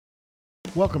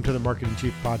Welcome to the Marketing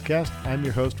Chief Podcast. I'm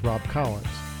your host, Rob Collins.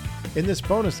 In this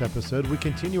bonus episode, we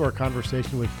continue our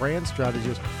conversation with brand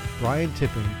strategist Brian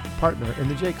Tipping, partner in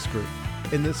the Jakes Group.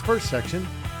 In this first section,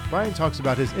 Brian talks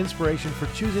about his inspiration for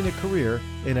choosing a career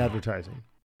in advertising.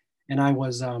 And I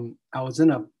was in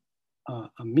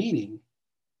a meeting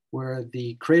where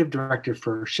the creative director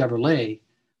for Chevrolet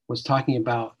was talking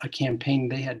about a campaign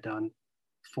they had done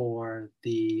for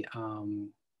the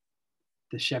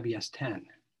Chevy S10.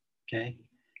 Okay,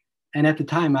 and at the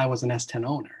time I was an S10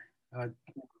 owner,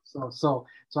 so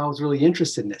I was really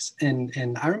interested in this,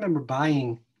 and I remember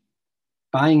buying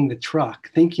the truck,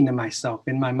 thinking to myself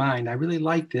in my mind, I really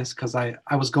like this because I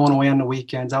was going away on the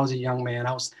weekends. I was a young man.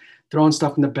 I was throwing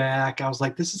stuff in the back. I was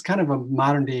like, this is kind of a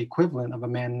modern day equivalent of a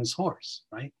man and his horse,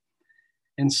 right?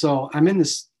 And so I'm in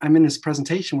this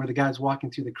presentation where the guy's walking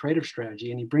through the creative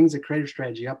strategy, and he brings the creative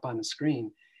strategy up on the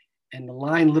screen, and the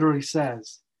line literally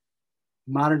says,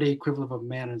 modern day equivalent of a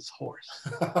man and his horse.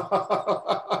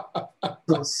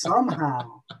 So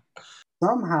somehow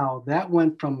that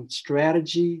went from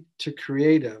strategy to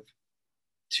creative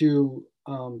to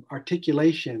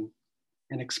articulation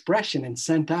and expression and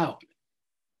sent out.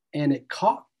 And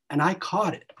I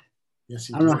caught it. Yes,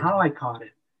 I don't know how I caught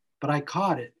it, but I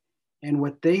caught it. And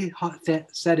what they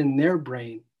said in their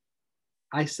brain,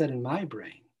 I said in my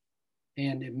brain.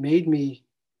 And it made me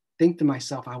think to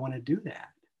myself, I want to do that.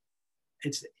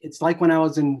 It's like when I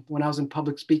was in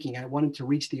public speaking, I wanted to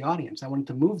reach the audience. I wanted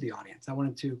to move the audience. I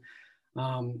wanted to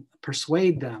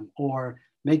persuade them or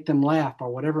make them laugh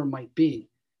or whatever it might be.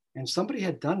 And somebody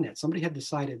had done that. Somebody had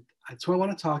decided, that's who I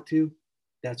want to talk to.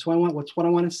 That's what I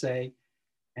want to say.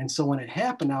 And so when it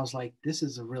happened, I was like, this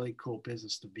is a really cool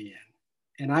business to be in.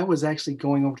 And I was actually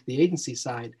going over to the agency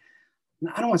side.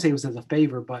 I don't want to say it was as a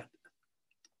favor, but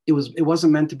it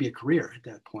wasn't meant to be a career at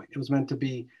that point. It was meant to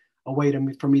be a way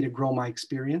for me to grow my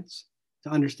experience, to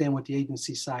understand what the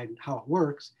agency side, how it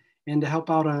works, and to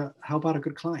help out a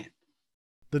good client.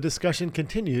 The discussion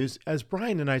continues as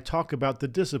Brian and I talk about the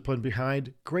discipline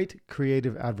behind great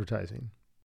creative advertising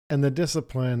and the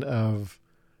discipline of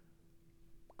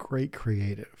great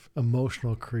creative,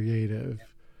 emotional creative.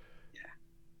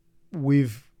 Yeah.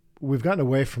 We've gotten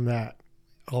away from that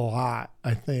a lot,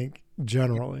 I think,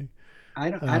 generally. I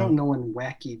don't know when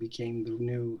wacky became the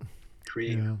new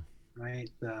creative. Yeah.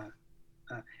 Right.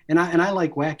 And I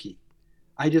like wacky.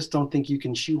 I just don't think you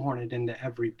can shoehorn it into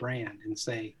every brand and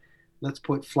say, let's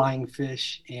put flying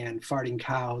fish and farting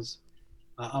cows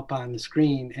up on the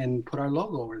screen and put our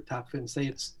logo over the top of it and say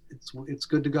it's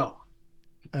good to go.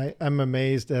 I'm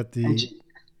amazed at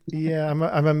I'm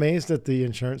amazed at the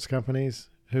insurance companies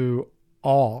who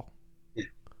all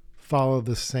follow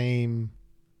the same.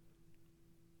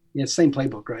 Yeah, same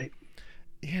playbook, right?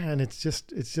 Yeah, and it's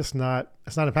not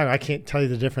impactful. I can't tell you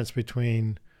the difference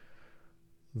between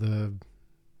the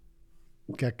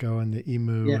gecko and the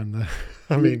emu and the.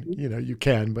 I mean, you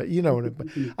can, but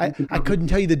I couldn't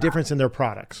tell you the difference in their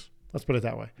products. Let's put it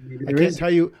that way.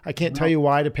 I can't tell you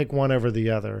why to pick one over the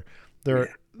other. They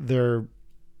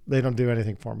don't do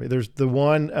anything for me. There's the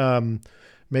one,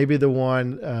 maybe the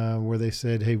one where they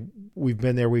said, "Hey, we've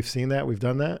been there, we've seen that, we've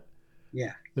done that."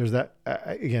 Yeah. There's that,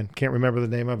 again, can't remember the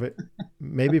name of it.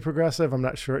 Maybe Progressive. I'm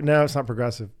not sure. No, it's not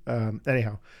Progressive.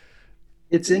 Anyhow.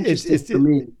 It's interesting for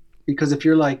me because if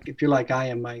you're like I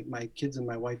am, my kids and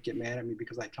my wife get mad at me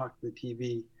because I talk to the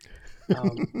TV.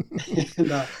 And,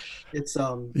 it's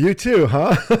you too,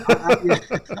 huh?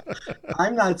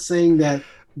 I'm not saying that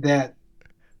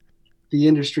the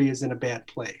industry is in a bad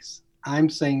place. I'm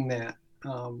saying that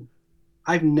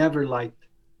I've never liked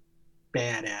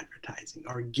bad advertising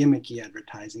or gimmicky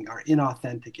advertising or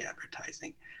inauthentic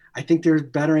advertising. I think there's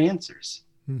better answers.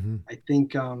 Mm-hmm. I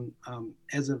think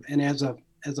as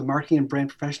a marketing and brand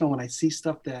professional, when I see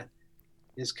stuff that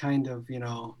is kind of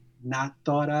not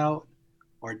thought out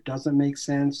or doesn't make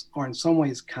sense or in some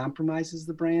ways compromises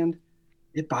the brand,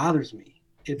 it bothers me.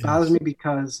 It bothers me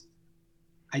because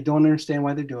I don't understand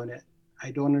why they're doing it.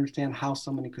 I don't understand how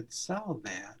somebody could sell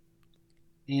that,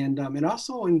 and it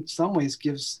also in some ways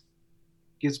gives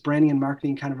branding and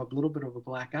marketing kind of a little bit of a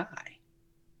black eye,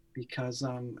 because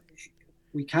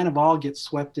we kind of all get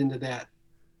swept into that,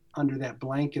 under that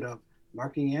blanket of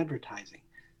marketing and advertising.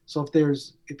 So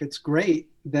if it's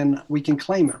great, then we can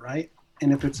claim it, right?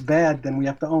 And if it's bad, then we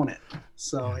have to own it.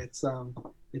 So it's a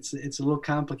little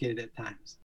complicated at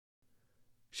times.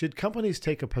 Should companies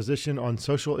take a position on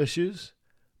social issues?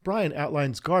 Brian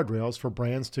outlines guardrails for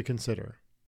brands to consider.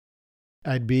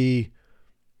 I'd be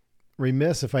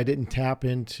remiss if I didn't tap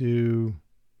into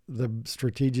the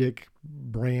strategic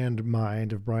brand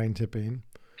mind of Brian Tipping.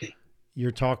 Okay. You're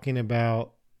talking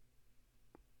about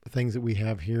things that we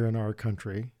have here in our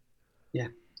country. Yeah.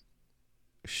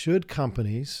 Should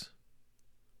companies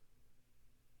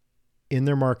in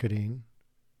their marketing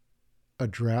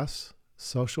address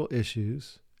social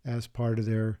issues as part of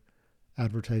their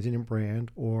advertising and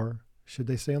brand, or should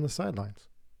they stay on the sidelines?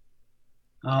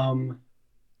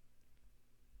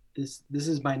 This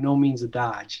is by no means a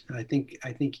dodge. I think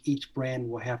each brand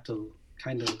will have to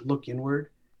kind of look inward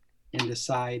and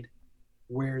decide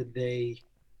where their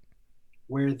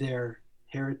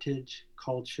heritage,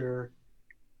 culture,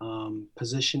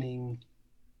 positioning,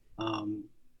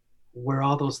 where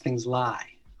all those things lie.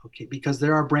 Okay, because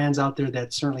there are brands out there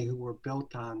that certainly who were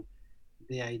built on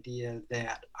the idea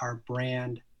that our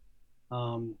brand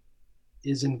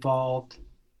is involved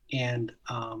and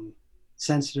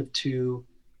sensitive to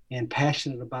and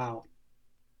passionate about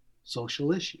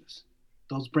social issues.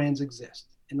 Those brands exist,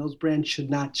 and those brands should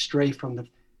not stray from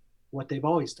what they've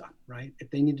always done, right? If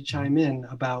they need to chime in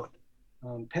about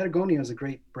Patagonia is a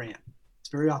great brand. It's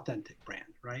a very authentic brand,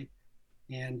 right?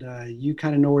 And you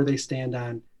kind of know where they stand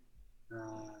on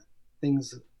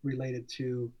things related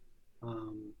to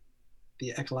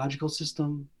the ecological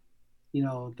system,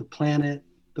 the planet.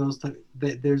 They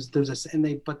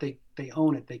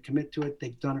own it. They commit to it.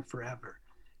 They've done it forever.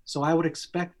 So I would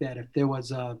expect that if there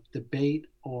was a debate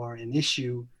or an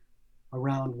issue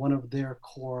around one of their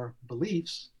core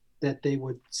beliefs, that they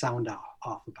would sound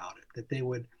off about it. That they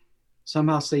would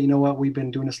somehow say, you know what, we've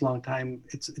been doing this a long time.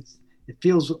 It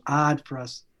feels odd for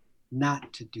us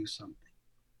not to do something.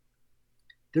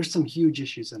 There's some huge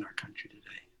issues in our country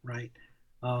today, right?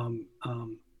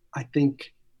 I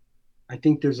think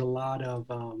there's a lot of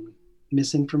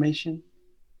misinformation.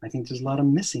 I think there's a lot of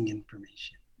missing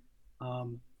information.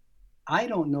 I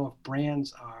don't know if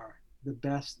brands are the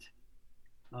best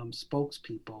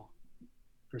spokespeople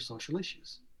for social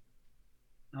issues.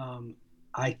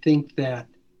 I think that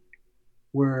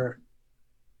we're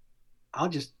a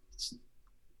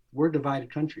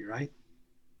divided country, right?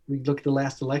 We look at the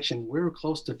last election, we were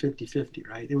close to 50-50,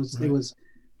 right? There was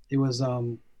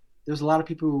a lot of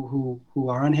people who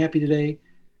are unhappy today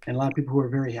and a lot of people who are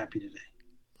very happy today.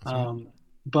 Right.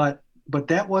 But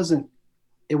that wasn't,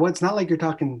 it's not like you're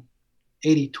talking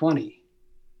 80-20,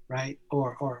 right?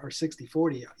 Or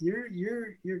 60-40.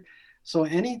 You're so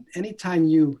anytime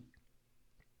you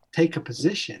take a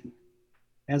position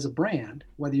as a brand,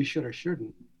 whether you should or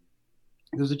shouldn't,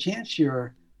 there's a chance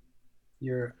you're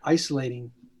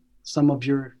isolating some of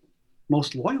your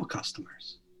most loyal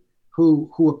customers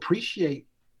who appreciate,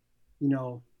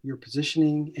 your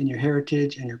positioning and your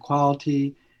heritage and your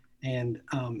quality and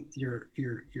your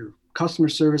customer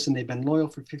service, and they've been loyal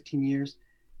for 15 years.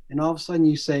 And all of a sudden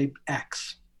you say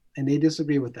X and they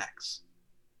disagree with X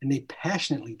and they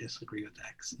passionately disagree with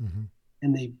X. Mm-hmm.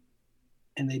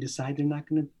 and they decide they're not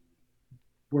going to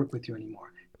work with you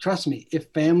anymore. Trust me, if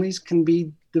families can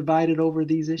be divided over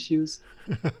these issues,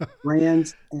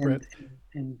 brands and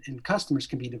customers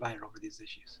can be divided over these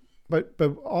issues. But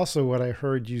also what I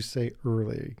heard you say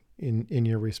early in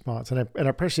your response, and I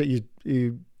appreciate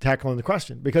you tackling the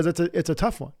question, because it's a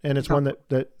tough one, and it's one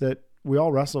that we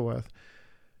all wrestle with.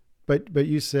 But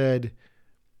you said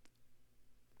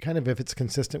kind of if it's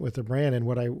consistent with the brand, and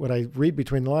what I read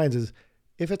between the lines is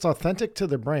if it's authentic to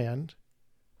the brand,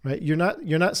 right? You're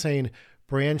not saying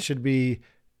brand should be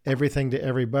everything to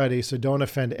everybody, so don't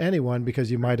offend anyone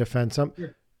because you might offend some. Yeah.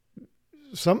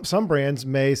 Some brands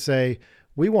may say,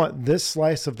 we want this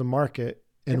slice of the market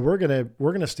and we're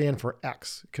gonna stand for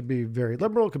X. It could be very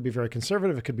liberal, it could be very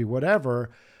conservative, it could be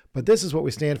whatever, but this is what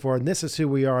we stand for and this is who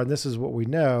we are and this is what we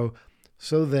know.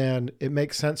 So then it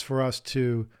makes sense for us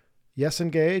to yes,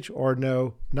 engage, or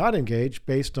no, not engage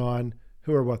based on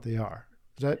who or what they are.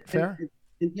 Is that fair?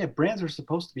 Yeah, brands are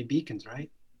supposed to be beacons, right?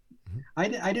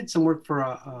 Mm-hmm. I did some work for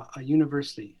a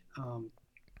university,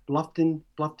 Bluffton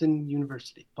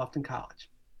University, Bluffton College,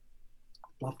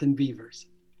 Bluffton Beavers.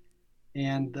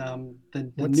 And the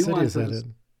what city is that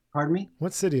in? Pardon me?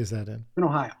 What city is that in? In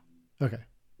Ohio. Okay,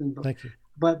 thank you.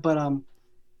 But the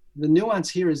nuance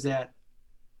here is that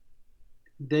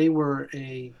they were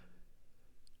I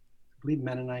believe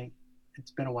Mennonite.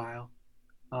 It's been a while.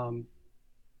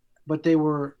 But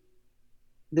their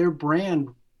brand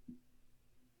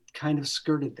kind of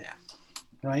skirted that,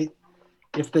 right?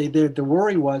 The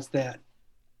worry was that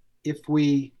if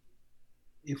we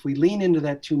lean into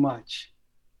that too much,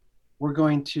 we're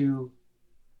going to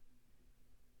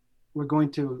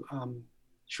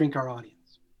shrink our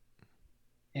audience.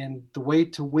 And the way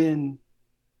to win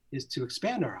is to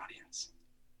expand our audience.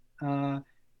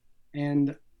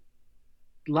 And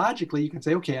logically, you can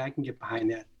say, okay, I can get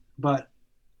behind that. But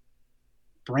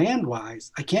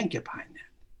brand-wise, I can't get behind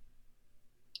that.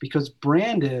 because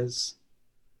brand is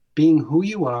being who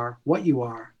you are, what you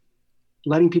are,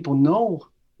 letting people know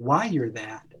why you're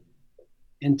that,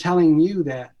 and telling you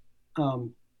that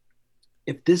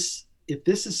if this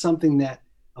is something that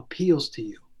appeals to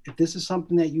you, if this is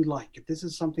something that you like, if this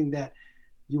is something that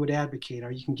you would advocate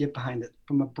or you can get behind it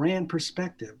from a brand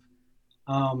perspective,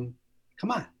 come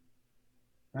on,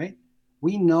 right?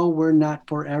 We know we're not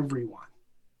for everyone.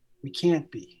 We can't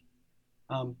be,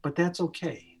 but that's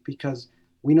okay because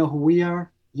we know who we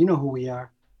are. You know who we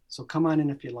are. So come on in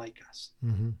if you like us.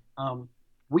 Mm-hmm.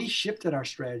 We shifted our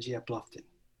strategy at Bluffton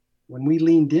when we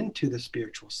leaned into the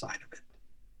spiritual side of it.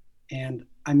 And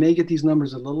I may get these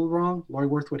numbers a little wrong. Lori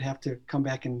Worth would have to come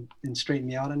back and straighten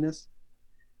me out on this.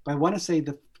 But I want to say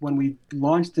that when we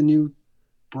launched a new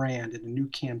brand and a new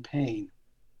campaign,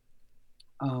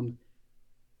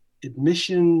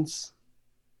 admissions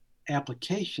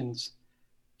applications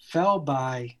fell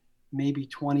by maybe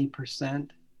 20%.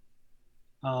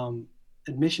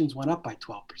 Admissions went up by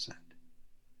 12%.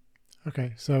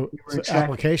 Okay. So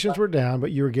applications were down,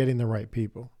 but you were getting the right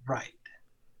people. Right.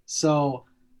 So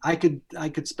I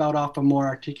could spout off a more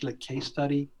articulate case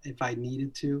study if I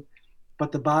needed to,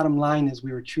 but the bottom line is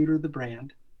we were true to the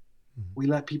brand. Mm-hmm. We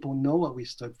let people know what we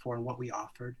stood for and what we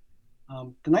offered.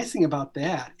 The nice thing about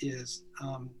that is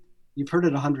you've heard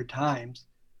it 100 times.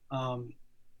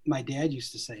 My dad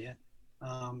used to say it.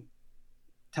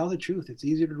 Tell the truth. It's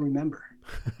easier to remember.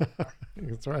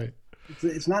 That's right.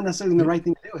 It's not necessarily the right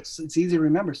thing to do. It's easy to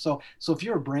remember. So if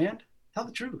you're a brand, tell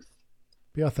the truth.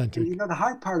 Be authentic. And, the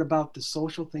hard part about the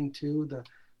social thing too,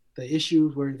 the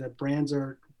issues where the brands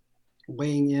are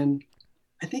weighing in,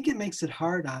 I think it makes it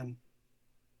hard on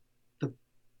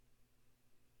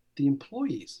the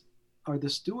employees or the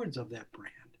stewards of that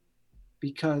brand,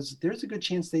 because there's a good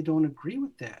chance they don't agree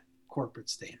with that corporate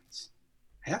stance.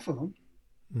 Half of them,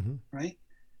 mm-hmm. Right?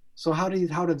 So how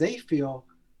do they feel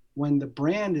when the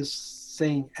brand is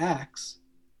saying X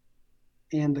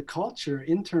and the culture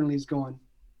internally is going,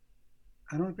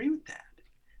 I don't agree with that.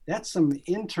 That's some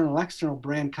internal, external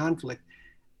brand conflict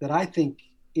that I think,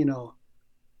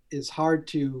 is hard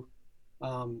to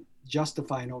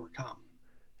justify and overcome.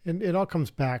 And it all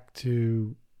comes back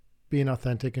to being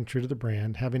authentic and true to the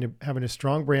brand, having a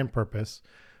strong brand purpose,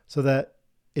 so that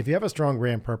if you have a strong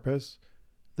brand purpose,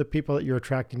 the people that you're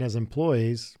attracting as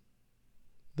employees,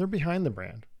 they're behind the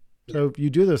brand. Yeah. So if you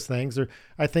do those things,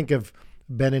 I think of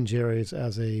Ben and Jerry's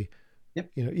as a, yep.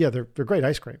 They're great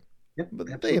ice cream. Yep,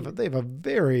 but they have a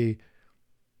very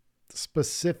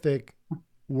specific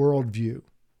worldview.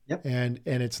 Yep. And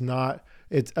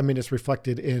it's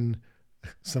reflected in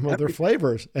some of their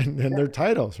flavors and their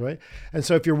titles, right? And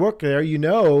so if you work there, you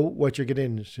know what you're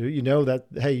getting into. You know that,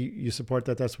 hey, you support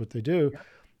that. That's what they do. Yep.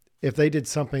 If they did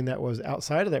something that was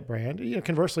outside of that brand,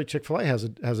 conversely, Chick-fil-A has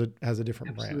a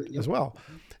different brand as well.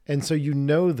 And so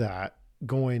that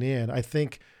going in. I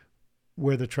think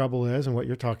where the trouble is and what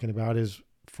you're talking about is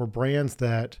for brands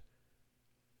that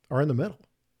are in the middle,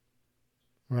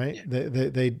 right? Yeah.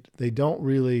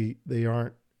 They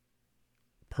aren't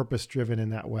purpose driven in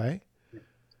that way. Yeah.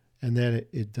 And then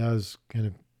it does kind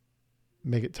of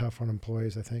make it tough on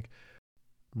employees, I think.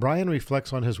 Brian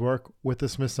reflects on his work with the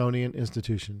Smithsonian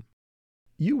Institution.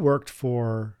 You worked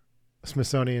for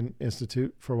Smithsonian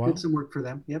Institute for a while. Did some work for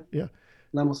them. Yep. Yeah.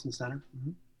 Lemelson Center.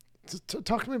 Mm-hmm.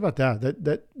 Talk to me about that.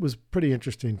 That was pretty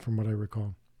interesting from what I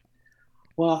recall.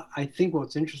 Well, I think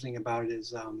what's interesting about it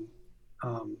is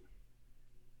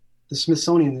the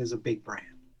Smithsonian is a big brand,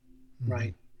 mm-hmm.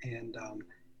 right? And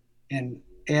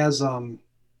as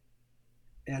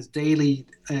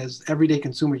everyday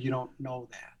consumer, you don't know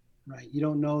that, right? You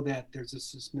don't know that there's a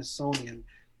Smithsonian,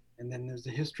 and then there's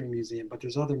the History Museum, but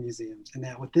there's other museums, and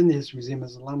that within the History Museum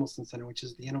is the Lemelson Center, which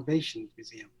is the Innovation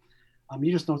Museum.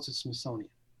 You just know it's a Smithsonian,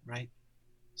 right?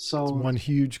 So it's one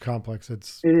huge complex. It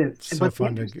is so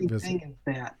fun to visit. The thing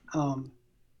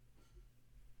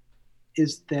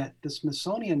is that the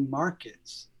Smithsonian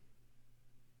markets,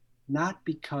 not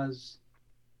because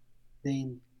they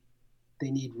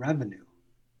need revenue,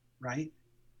 right?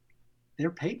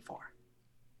 They're paid for.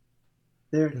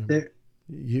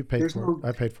 You paid for it.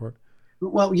 I paid for it.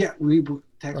 Well, yeah,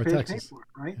 taxpayers paid for it,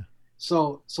 right? Yeah.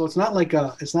 So it's not like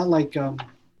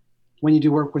when you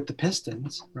do work with the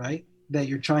Pistons, right? That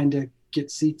you're trying to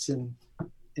get seats in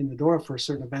the door for a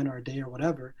certain event or a day or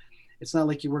whatever. It's not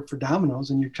like you work for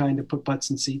Domino's and you're trying to put butts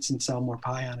in seats and sell more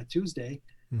pie on a Tuesday.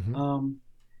 Mm-hmm.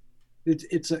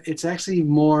 It's actually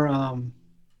more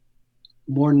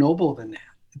noble than that.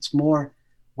 It's more,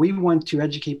 we want to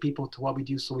educate people to what we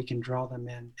do so we can draw them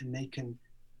in and they can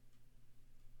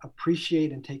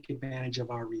appreciate and take advantage of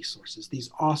our resources, these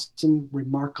awesome,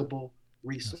 remarkable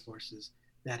resources.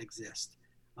 Yes. that exist.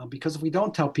 Because if we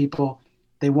don't tell people,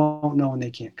 they won't know and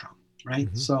they can't come, right?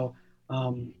 Mm-hmm. So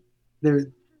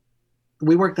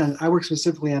I worked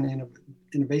specifically on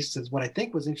innovations. What I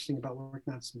think was interesting about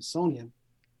working on Smithsonian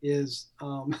is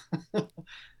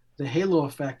the halo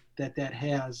effect that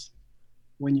has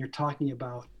when you're talking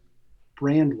about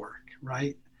brand work,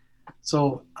 right?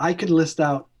 So I could list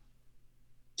out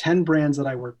 10 brands that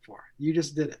I work for. You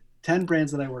just did it. 10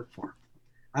 brands that I work for.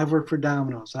 I've worked for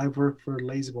Domino's. I've worked for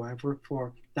La-Z-Boy. I've worked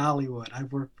for Dollywood.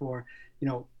 I've worked for,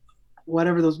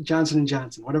 whatever those, Johnson &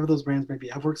 Johnson, whatever those brands may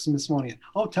be. I've worked for Smithsonian.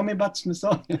 Oh, tell me about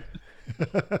Smithsonian.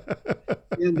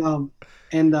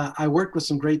 and I worked with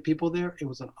some great people there. It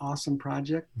was an awesome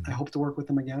project. I hope to work with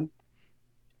them again.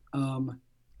 I'm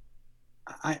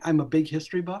a big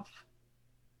history buff,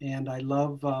 and I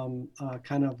love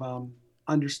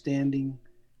understanding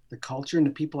the culture, and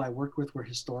the people I worked with were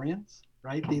historians,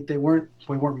 right? They weren't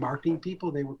marketing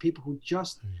people. They were people who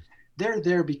they're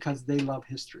there because they love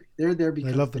history. They're there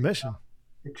because they love the mission,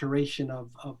 the curation of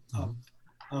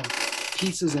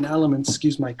pieces and elements,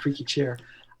 excuse my creaky chair,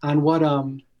 on what,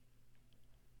 and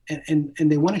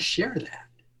they want to share that.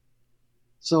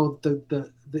 So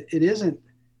it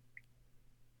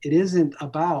isn't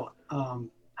about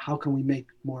how can we make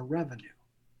more revenue,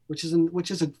 which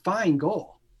is a fine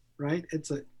goal, right?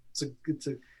 It's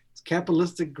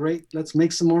capitalistic. Great. Let's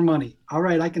make some more money. All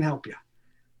right. I can help you.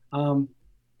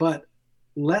 But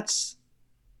let's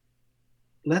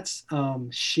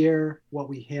share what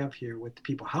we have here with the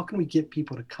people. How can we get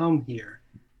people to come here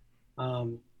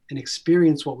and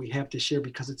experience what we have to share,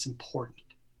 because it's important.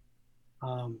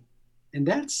 And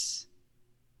that's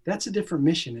a different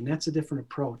mission, and that's a different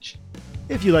approach.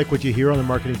 If you like what you hear on the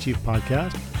Marketing Chief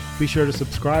podcast, be sure to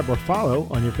subscribe or follow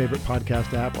on your favorite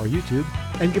podcast app or YouTube,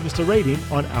 and give us a rating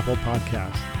on Apple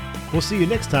Podcasts. We'll see you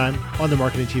next time on the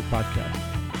Marketing Chief podcast.